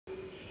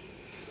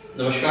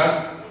नमस्कार,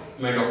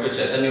 मैं डॉक्टर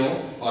चैतन्य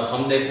ओक और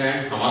हम देख रहे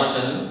हैं हमारा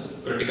चैनल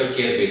क्रिटिकल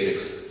केयर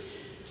बेसिक्स।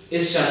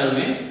 इस चैनल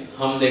में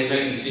हम देख रहे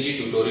हैं ECG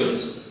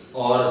ट्यूटोरियल्स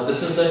और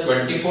this is the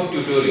 24th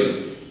tutorial.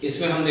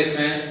 इसमें हम देख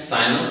रहे हैं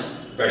साइनस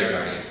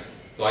ब्रैडीकार्डिया।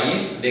 तो आइए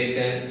देखते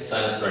हैं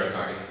sinus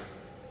bradycardia.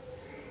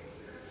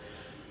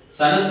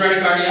 Sinus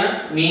bradycardia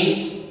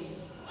means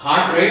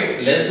heart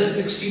rate less than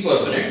 60 per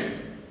minute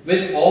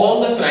with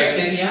all the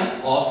criteria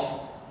of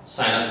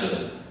sinus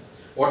rhythm.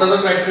 What are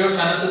the criteria of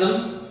sinus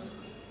rhythm?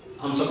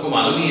 हम सबको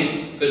मालूम ही है,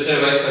 फिर से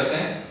रिवाइज करते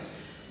हैं।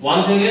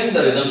 One thing is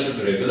the rhythm should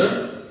be regular.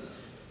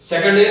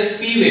 Second is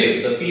P wave.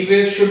 The P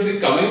wave should be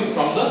coming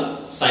from the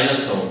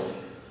sinus node,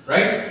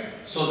 right?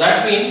 So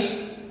that means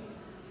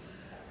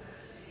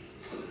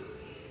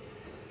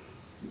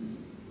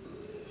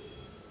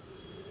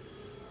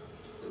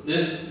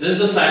this is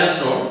the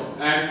sinus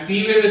node and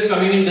P wave is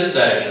coming in this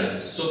direction.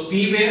 So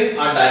P wave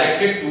are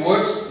directed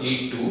towards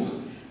lead 2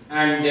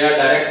 and they are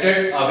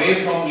directed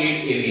away from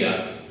lead AVR.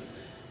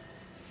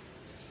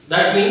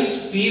 That means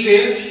P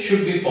wave should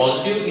be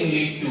positive in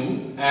lead 2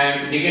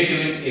 and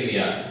negative in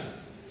AVR.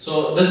 So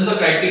this is the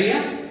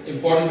criteria,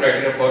 important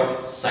criteria for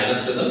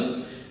sinus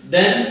rhythm.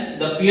 Then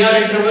the PR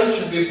interval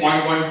should be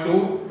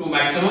 0.12 to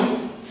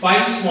maximum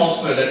 5 small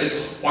square, that is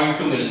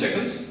 0.2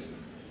 milliseconds,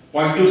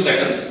 0.2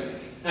 seconds,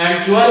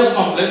 and QRS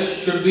complex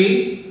should be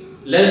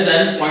less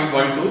than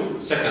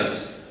 0.12 seconds.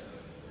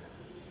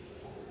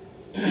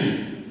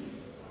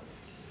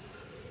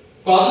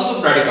 Causes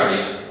of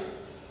bradycardia.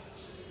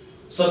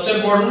 सबसे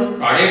important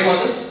cardiac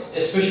causes,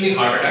 specially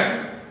heart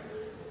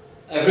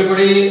attack.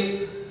 Everybody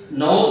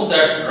knows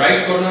that right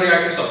coronary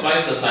artery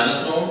supplies the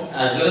sinus node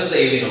as well as the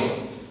AV node.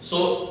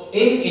 So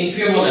in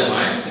infemoral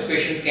MI, the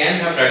patient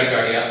can have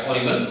bradycardia or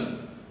even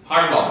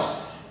heart blocks.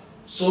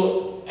 So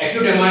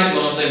acute MI is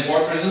one of the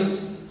important reasons.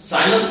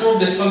 Sinus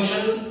node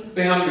dysfunction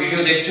पे हम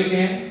video देख चुके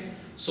हैं,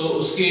 so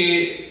उसकी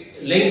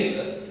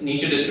link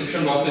नीचे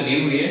description box में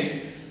दी हुई है।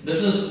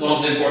 This is one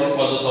of the important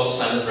causes of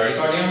sinus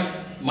bradycardia.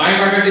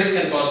 Myocarditis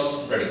can cause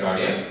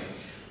bradycardia.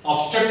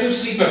 Obstructive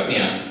sleep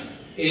apnea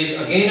is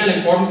again an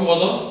important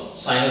cause of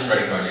sinus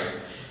bradycardia.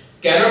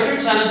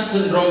 Carotid sinus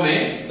syndrome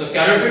में the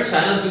carotid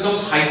sinus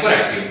becomes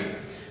hyperactive.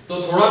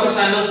 तो थोड़ा भी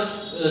sinus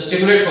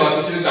stimulate हुआ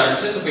किसी भी कारण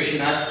से तो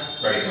patient has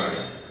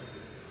bradycardia.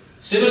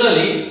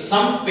 Similarly,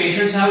 some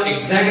patients have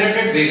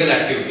exaggerated vagal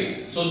activity.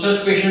 So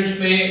such patients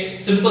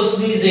में simple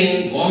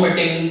sneezing,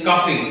 vomiting,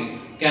 coughing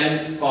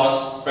can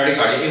cause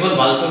bradycardia. Even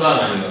Valsalva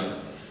maneuver.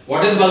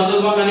 What is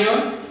Valsalva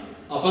maneuver?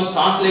 अपन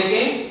सांस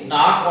लेके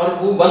नाक और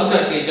मुंह बंद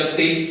करके जब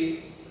तेज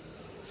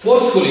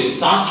फोर्सफुली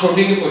सांस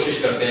छोड़ने की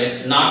कोशिश करते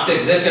हैं, नाक से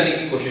एक्सहेल करने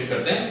की कोशिश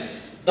करते हैं,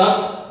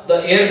 तब the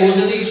air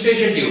goes in the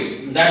eustachian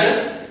tube. That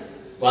is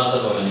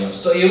Valsalva maneuver.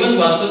 So even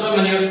Valsalva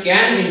maneuver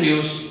can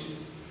induce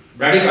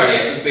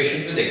bradycardia in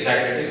patients with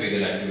exaggerated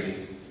vagal activity.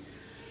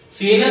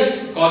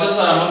 CNS causes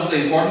are amongst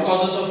the important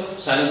causes of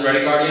sinus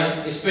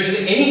bradycardia,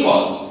 especially any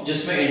cause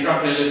जिसमें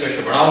intracranial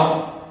pressure बढ़ा हो,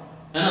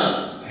 है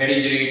ना, head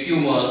injury,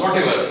 tumors,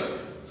 whatever.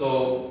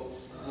 So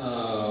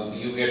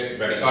you get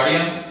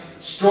bradycardia.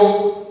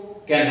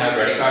 Stroke can have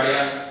bradycardia.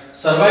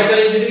 Cervical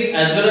injury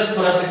as well as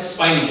thoracic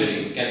spine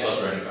injury can cause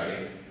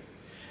bradycardia.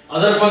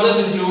 Other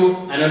causes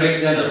include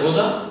anorexia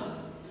nervosa,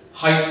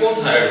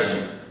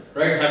 hypothyroidism.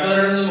 Right?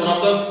 Hypothyroidism is one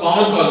of the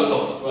common causes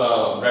of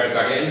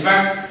bradycardia. In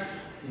fact,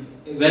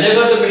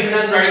 whenever the patient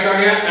has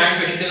bradycardia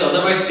and patient is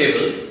otherwise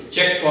stable,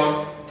 check for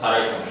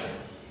thyroid function.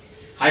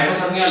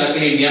 Hypothermia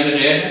luckily India में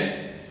rare है.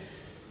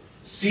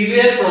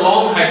 Severe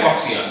prolonged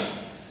hypoxia.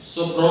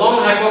 So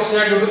prolonged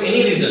hypoxia due to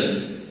any reason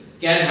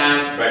can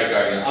have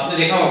bradycardia. आपने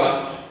देखा होगा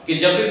कि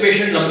जब भी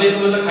patient लंबे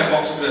समय तक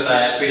हाइपोक्सिक रहता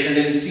है, patient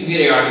in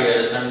severe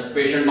ARDS and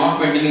patient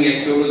not maintaining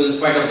SpO2 in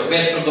spite of the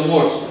best of the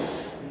modes,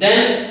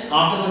 then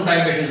after some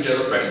time patients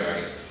develop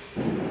bradycardia,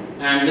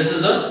 and this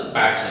is a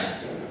bad sign.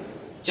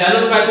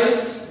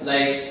 Channelopathies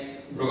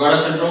like Brugada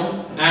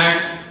syndrome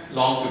and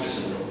long QT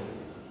syndrome.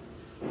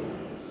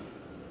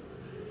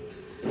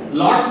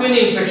 Lot many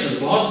infections,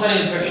 बहुत सारे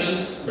infections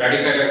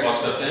bradycardia cause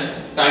करते हैं.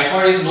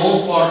 Typhoid is known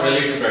for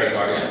relative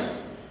bradycardia.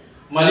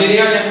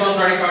 Malaria can cause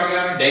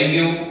bradycardia.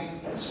 Dengue,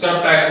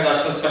 scrub typhus,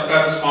 आजकल scrub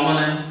typhus common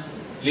है.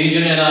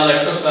 Legionella,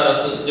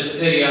 leptospirosis,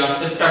 diphtheria,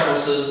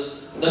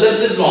 septicemia. The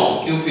list is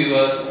long. Q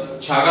fever,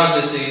 Chagas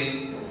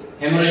disease,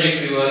 hemorrhagic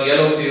fever,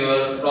 yellow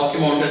fever, Rocky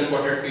Mountain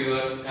spotted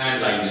fever,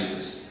 and Lyme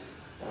disease.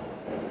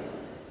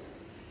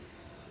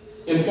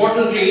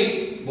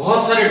 Importantly,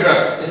 बहुत सारे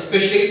drugs,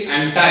 especially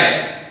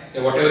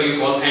whatever you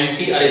call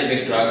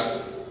anti-arrhythmic drugs,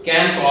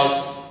 can cause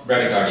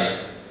bradycardia.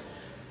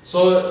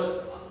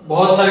 So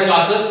बहुत सारे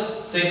classes,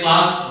 say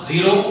class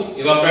 0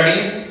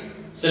 ivabradine,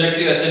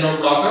 selective SN node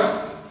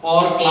blocker,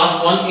 और class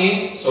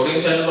 1A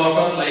sodium channel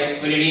blocker like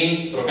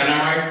quinidine,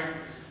 procainamide,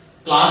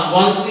 class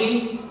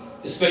 1C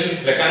especially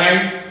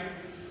flecainide,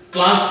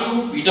 class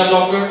 2 beta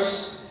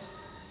blockers,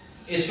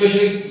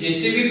 especially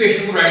जिस भी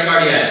patient को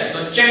bradycardia है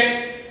तो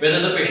check whether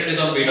the patient is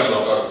on beta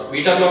blocker.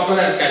 Beta blocker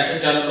and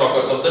calcium channel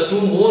blockers are the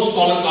two most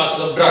common classes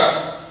of drugs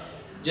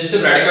जिससे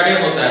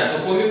bradycardia होता है।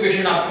 तो कोई भी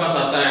patient आपके पास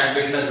आता है and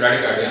patient has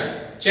bradycardia,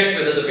 check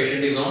whether the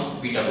patient is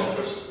on beta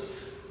blockers.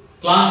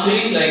 Class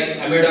 3 like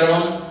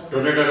amiodarone,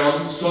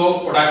 dronedarone,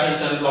 slow potassium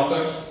channel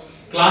blockers.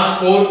 Class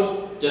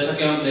 4 जैसा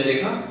कि हमने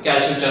देखा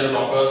calcium channel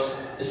blockers,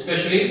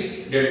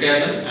 especially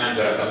diltiazem and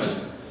verapamil.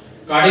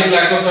 Cardiac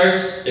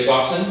glycosides,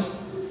 digoxin.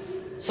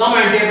 Some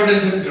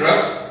antihypertensive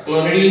drugs,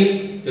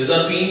 clonidine,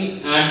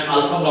 reservations, and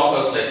alpha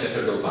blockers like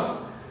methyldopa.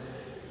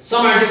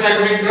 Some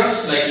antipsychotic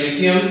drugs like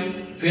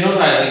lithium,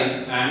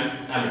 phenothiazine, and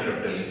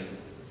amitriptyline.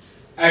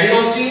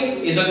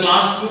 Adenosine is a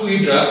class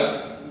 2E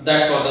drug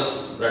that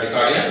causes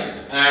bradycardia,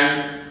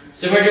 and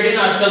cimetidine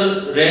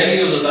आजकल rarely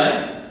use होता है,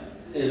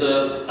 is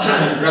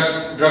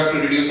a drug to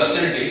reduce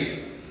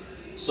acidity.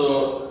 So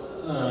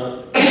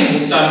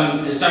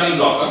histamine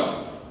blocker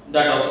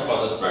that also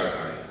causes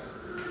bradycardia.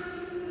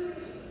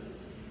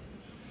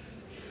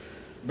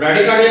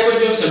 Bradycardia को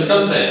जो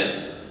symptoms है,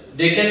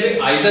 they can be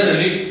either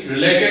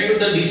related to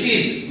the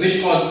disease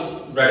which caused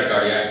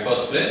bradycardia at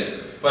first place,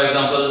 for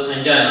example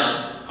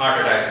angina,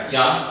 heart attack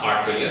या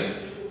heart failure,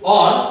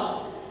 or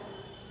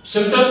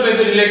symptoms may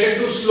be related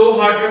to slow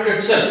heart rate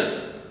itself.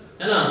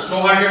 है ना, slow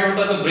heart rate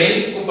होता है तो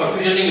brain को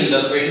perfusion नहीं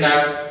मिलता, तो पेशेंट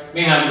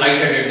may have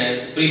lightheadedness,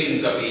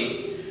 प्री-सिंकपी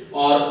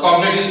और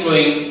कॉग्निटिव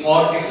स्लोइंग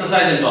और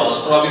एक्सरसाइज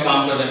इंटॉलरेंस, थोड़ा भी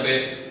काम करने पे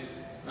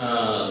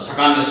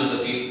थकान महसूस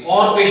होती है,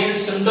 और पेशेंट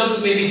सिम्टम्स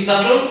में भी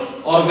सटल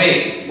और वेग,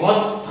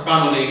 बहुत थकान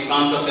हो रही,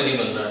 काम करते नहीं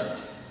बन रहा है.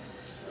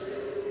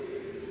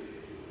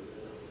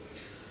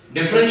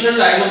 डिफरेंशियल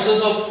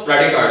डायग्नोसिस ऑफ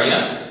ब्रैडिकार्डिया,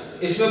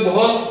 इसमें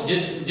बहुत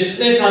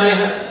जितने सारे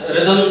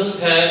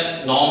रिदम्स है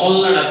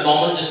नॉर्मल एंड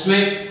एब्नॉर्मल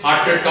जिसमें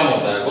हार्ट रेट कम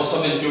होता है वो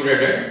सब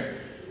इंक्लूडेड है.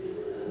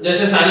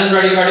 जैसे साइनस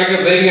ब्रैडिकार्डिया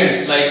के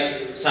वेरिएंट्स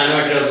लाइक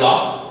साइनोएट्रियल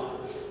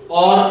ब्लॉक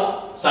और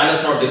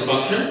साइनस नोड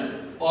डिसफंक्शन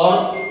और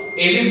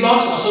एवी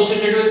blocks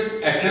associated with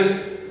atrial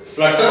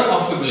Flutter और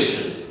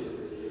फिब्रिलेशन,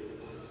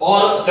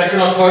 और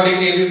सेकंड और थर्ड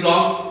डिग्री एवी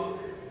ब्लॉक,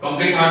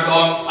 कंप्लीट हार्ट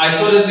ब्लॉक,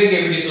 आइसोरिथमिक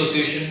एवी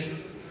dissociation.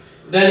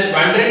 Then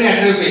wandering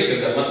atrial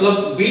pacemaker,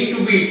 मतलब बीट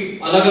टू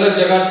बीट अलग अलग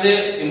जगह से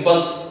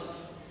इम्पल्स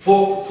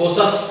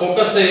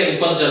फोकस से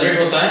इम्पल्स जनरेट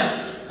होता है,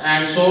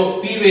 and so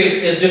P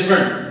wave is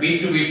different,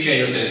 beat to beat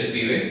change होते हैं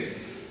P wave.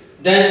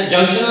 Then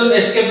junctional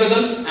escape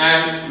rhythms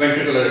and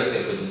ventricular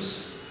escape rhythms.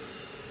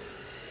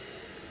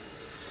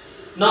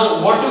 Now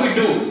what do we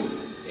do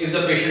if the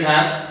patient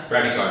has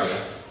bradycardia?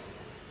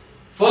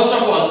 First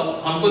of all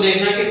हमको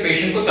देखना है कि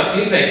patient को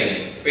तकलीफ है कि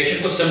नहीं, पेशेंट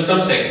को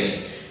सिम्टम्स है कि नहीं.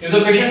 If the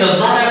patient does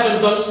not have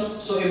symptoms,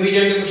 so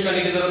immediately कुछ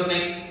करने की जरूरत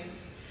नहीं.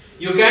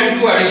 You can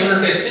do additional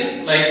testing,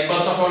 like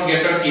first of all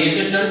get a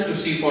TSH done to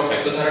see for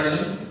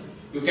hypothyroidism.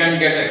 You can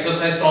get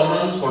exercise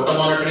tolerance, Holter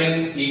monitoring,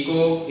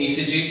 echo,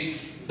 ECG.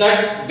 That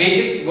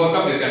basic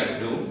workup you can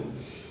do.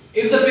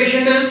 If the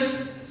patient has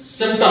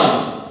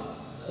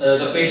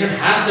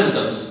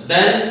symptoms,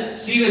 then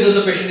see whether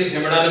the patient is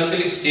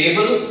hemodynamically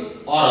stable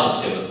or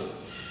unstable.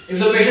 If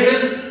the patient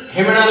is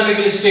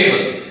hemodynamically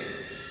stable,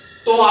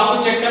 तो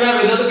आपको check करना है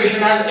whether the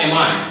patient has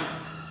MI.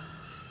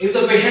 If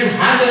the patient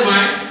has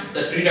MI,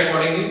 then treat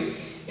accordingly.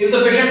 If the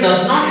patient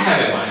does not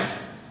have MI,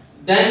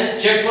 then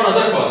check for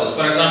other causes.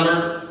 For example,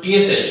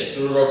 TSH to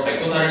rule out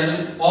hypothyroidism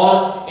or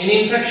any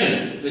infection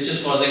which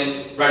is causing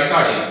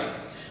bradycardia.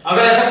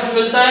 अगर ऐसा कुछ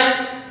मिलता है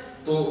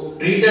तो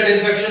treat that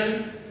infection.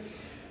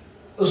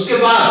 उसके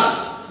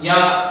बाद या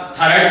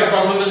thyroid का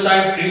प्रॉब्लम मिलता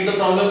है, treat the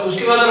problem.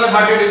 उसके बाद अगर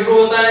हार्ट रेट इंप्रूव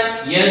होता है,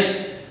 yes,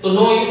 तो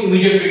no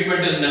immediate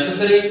treatment is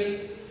necessary.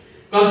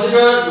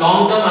 Consider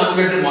long-term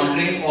ambulatory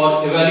monitoring or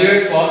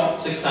evaluate for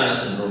sick sinus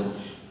syndrome.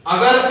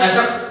 अगर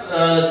ऐसा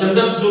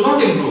symptoms do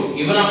not improve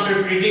even after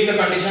treating the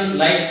condition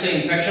like say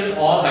infection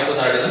or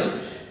hypothyroidism,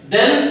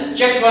 then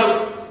check for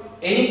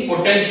any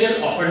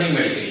potential offending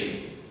medication.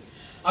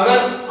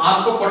 अगर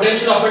आपको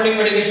potential offending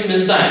medication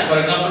मिलता है, for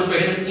example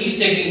patient is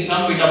taking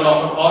some beta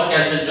blocker or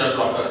calcium channel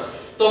blocker,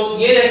 तो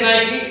ये देखना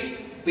है कि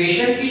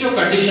patient की जो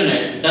condition है,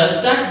 does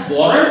that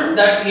warrant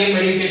that ये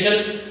medication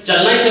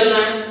चलना ही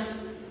चलना है?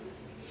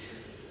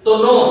 तो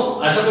नो,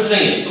 ऐसा कुछ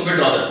नहीं है तो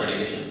विड्रॉ दैट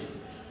मेडिकेशन.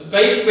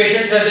 कई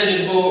पेशेंट्स रहते हैं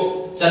जिनको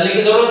चलने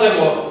की जरूरत है,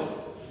 वो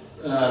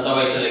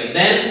दवाई चलेगी,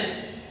 then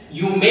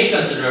you may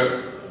consider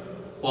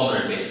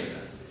permanent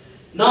pacemaker.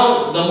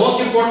 Now the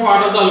most important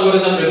part of the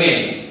algorithm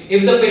remains,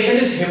 if the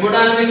patient is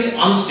हेमोडायनामिकली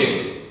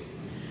unstable,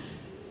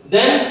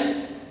 then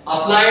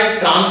apply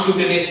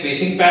transcutaneous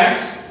pacing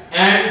pads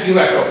and give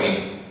atropine.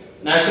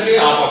 Naturally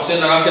आप ऑक्सीजन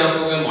लगा के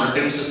रखोगे,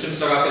 मॉनिटरिंग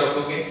सिस्टम्स लगा के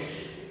रखोगे,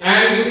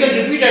 and you can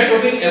repeat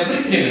atropine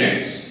every 3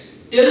 minutes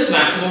till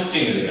maximum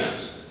 3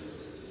 milligrams.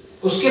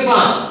 उसके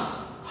बाद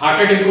heart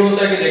rate improve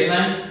होता है कि देखना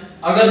है.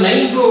 अगर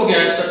नहीं इंप्रूव हो गया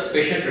तो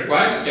पेशेंट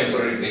रिक्वायर्स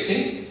टेम्पररी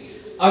पेसिंग.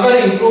 अगर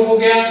इंप्रूव हो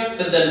गया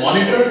तो then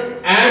monitor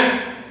and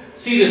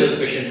C whether the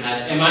patient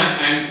has MI,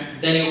 and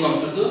then you come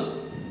to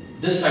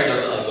this side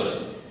of the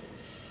algorithm.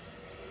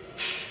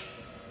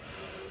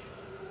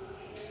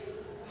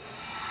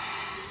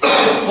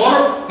 For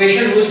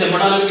patient who is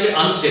hemodynamically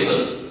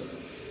unstable,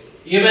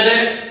 ये मैंने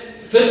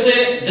फिर से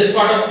दिस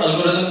पार्ट ऑफ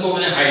एल्गोरिथम को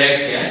मैंने हाईलाइट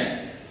किया है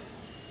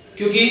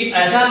क्योंकि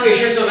ऐसा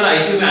पेशेंट्स अगर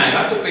आईसीयू में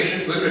आएगा तो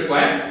patient will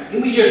require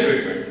immediate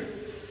treatment.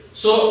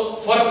 So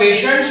for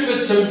patients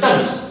with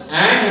symptoms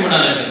and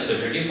haemodynamic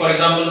instability, for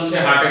example say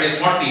heart rate is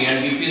 40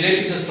 and BP is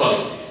 80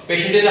 systolic,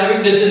 patient is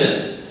having dizziness,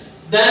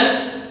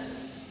 then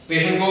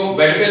patient को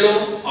bed पे लो,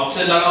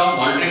 oxygen लगाओ,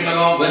 monitoring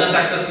लगाओ, Venus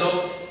access low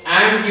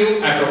and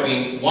give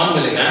atropine 1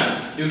 milligram.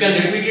 You can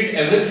repeat it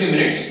every 3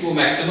 minutes to a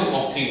maximum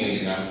of 3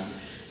 milligram.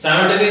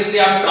 Simultaneously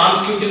आप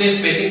transcutaneous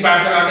pacing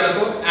pads लगा के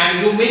रखो and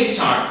you may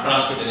start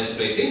transcutaneous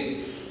pacing.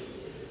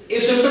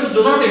 If symptoms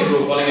do not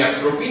improve following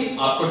atropine,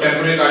 आपको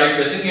temporary cardiac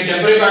pacing, ये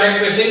temporary cardiac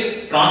pacing,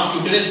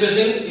 transcutaneous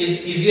pacing is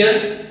easier,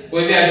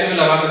 कोई भी ICU में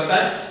लगा सकता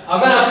है.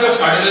 अगर आपके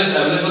पास cardiologist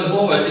available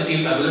हो, वैसे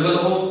team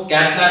available हो,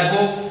 cath lab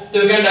हो,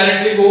 तो you can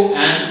directly go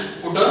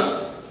and put a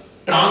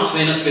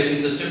transvenous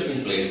pacing system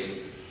in place.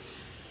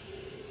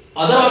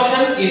 Other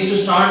option is to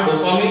start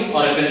dopamine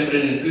or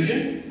epinephrine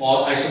infusion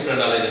or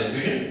isoprenoline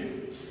infusion.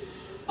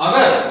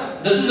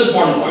 Agar, this is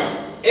important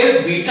point,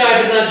 if beta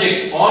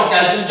adrenergic or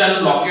calcium channel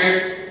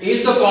blockade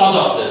is the cause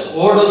of this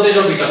overdosage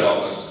of beta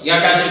blockers या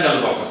calcium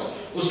channel blockers,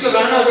 उसके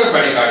कारण अगर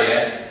bradycardia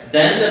है,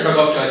 then the drug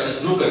of choice is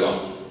glucagon,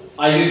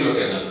 IV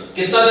glucagon.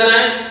 कितना देना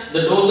है?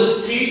 The dose is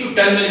 3 to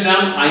 10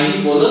 milligram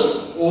IV bolus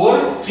over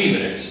 3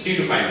 minutes, 3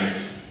 to 5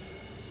 minutes.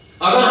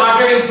 अगर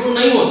heart rate improve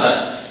नहीं होता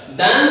है,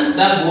 then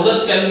that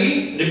bolus can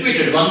be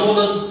repeated, one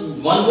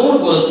more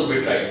bolus to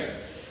be tried.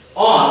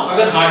 और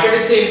अगर heart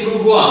rate से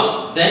improve हुआ,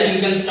 then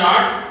you can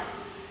start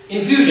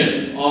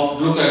infusion of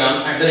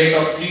glucagon at the rate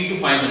of 3 to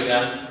 5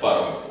 milligram per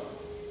hour.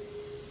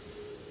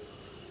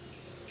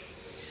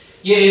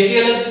 ये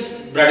ACLS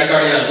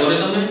bradycardia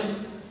algorithm है.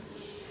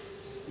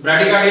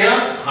 Bradycardia,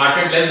 heart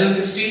rate less than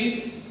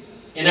 60,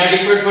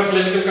 inadequate for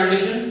clinical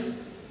condition.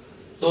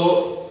 तो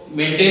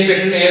maintain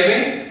patient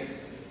airway,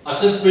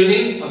 assist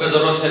breathing अगर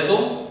जरूरत है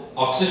तो,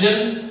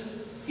 oxygen,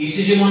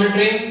 ECG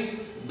monitoring,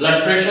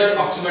 blood pressure,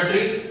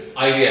 oximetry,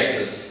 IV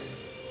access.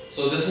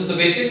 So this is the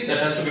basic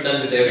that has to be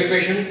done with every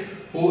patient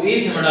who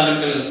is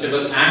hemodynamically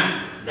unstable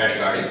and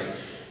bradycardic.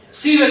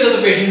 See whether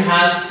the patient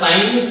has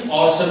signs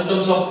or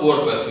symptoms of poor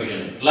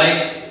perfusion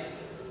like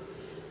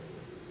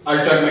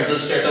altered mental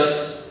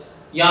status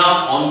या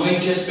ongoing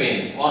chest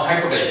pain or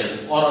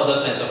hypotension or other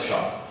signs of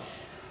shock.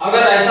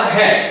 अगर ऐसा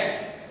है,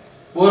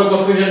 poor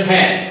perfusion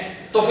है,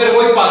 तो फिर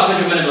वही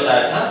pathway जो मैंने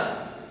बताया था,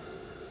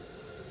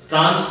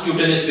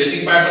 ट्रांसक्यूटेनियस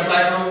बेसिक पैड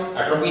अप्लाई करो,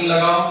 एट्रोपिन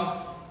लगाओ,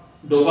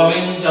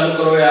 डोपामिन चालू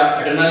करो या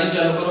एड्रेनालिन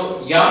चालू करो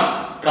या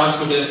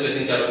ट्रांसक्यूटेनियस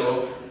बेसिक चालू करो.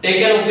 Take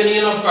an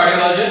opinion of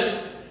cardiologist,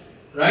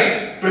 right?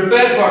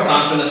 Prepare for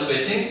ट्रांसवेनस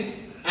pacing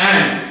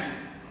and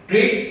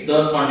treat the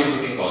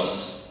contributing causes.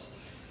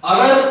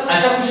 अगर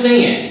ऐसा कुछ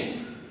नहीं है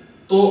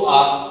तो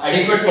आप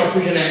एडिक्वेट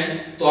परफ्यूजन है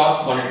तो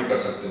आप मॉनिटर कर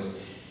सकते हो.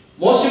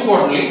 मोस्ट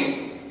इंपॉर्टेंटली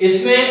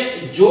इसमें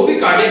जो भी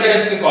कार्डियक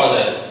अरेस्ट के कॉज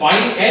है,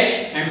 5H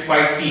and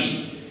 5T,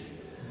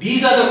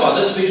 these are the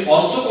causes which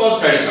also cause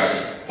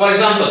bradycardia. For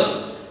example,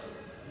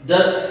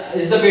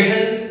 has the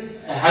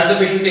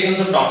patient taken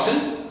some toxin?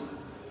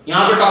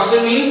 यहाँ पे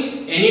toxin means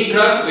any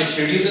drug which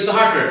reduces the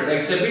heart rate,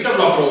 like say beta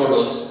blocker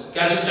overdose,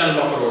 calcium channel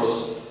blocker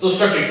overdose, तो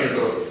उसका treatment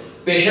करो.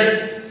 Patient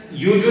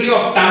usually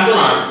of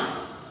tamponade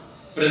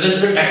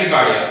presents with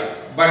tachycardia,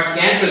 but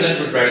can present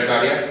with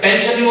bradycardia.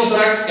 Tension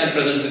pneumothorax can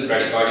present with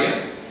bradycardia.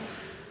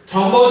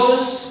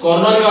 Thrombosis,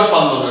 coronary or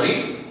pulmonary,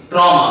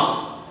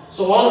 trauma.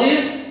 So all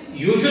these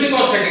usually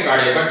cause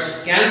tachycardia but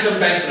can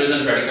sometimes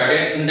present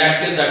bradycardia. In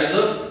that case, that is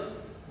a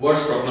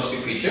worst prognostic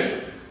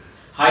feature.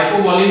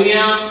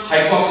 Hypovolemia,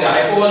 hypoxia.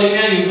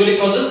 Hypovolemia usually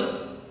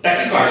causes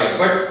tachycardia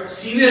but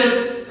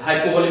severe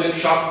hypovolemic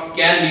shock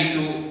can lead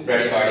to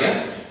bradycardia.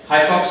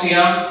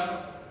 Hypoxia,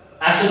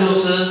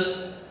 acidosis,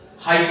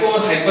 hypo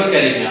और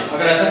hyperkalemia.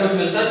 अगर ऐसा कुछ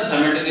मिलता है तो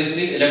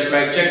simultaneously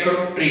electrolyte check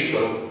करो, treat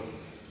करो.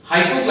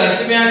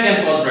 Hypoglycemia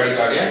can cause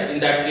bradycardia. In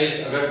that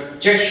case, अगर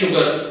check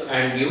sugar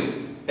and give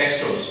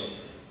dextrose.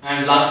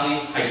 And lastly,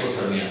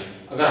 hypothermia.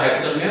 अगर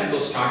hypothermia तो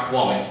start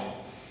warming.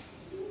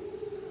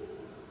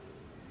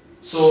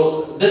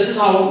 So this is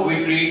how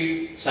we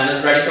treat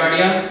sinus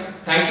bradycardia.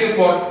 Thank you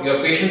for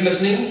your patient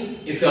listening.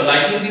 If you are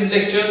liking these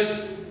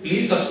lectures,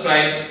 please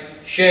subscribe,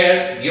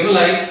 share, give a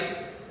like.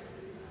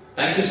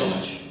 Thank you so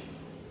much.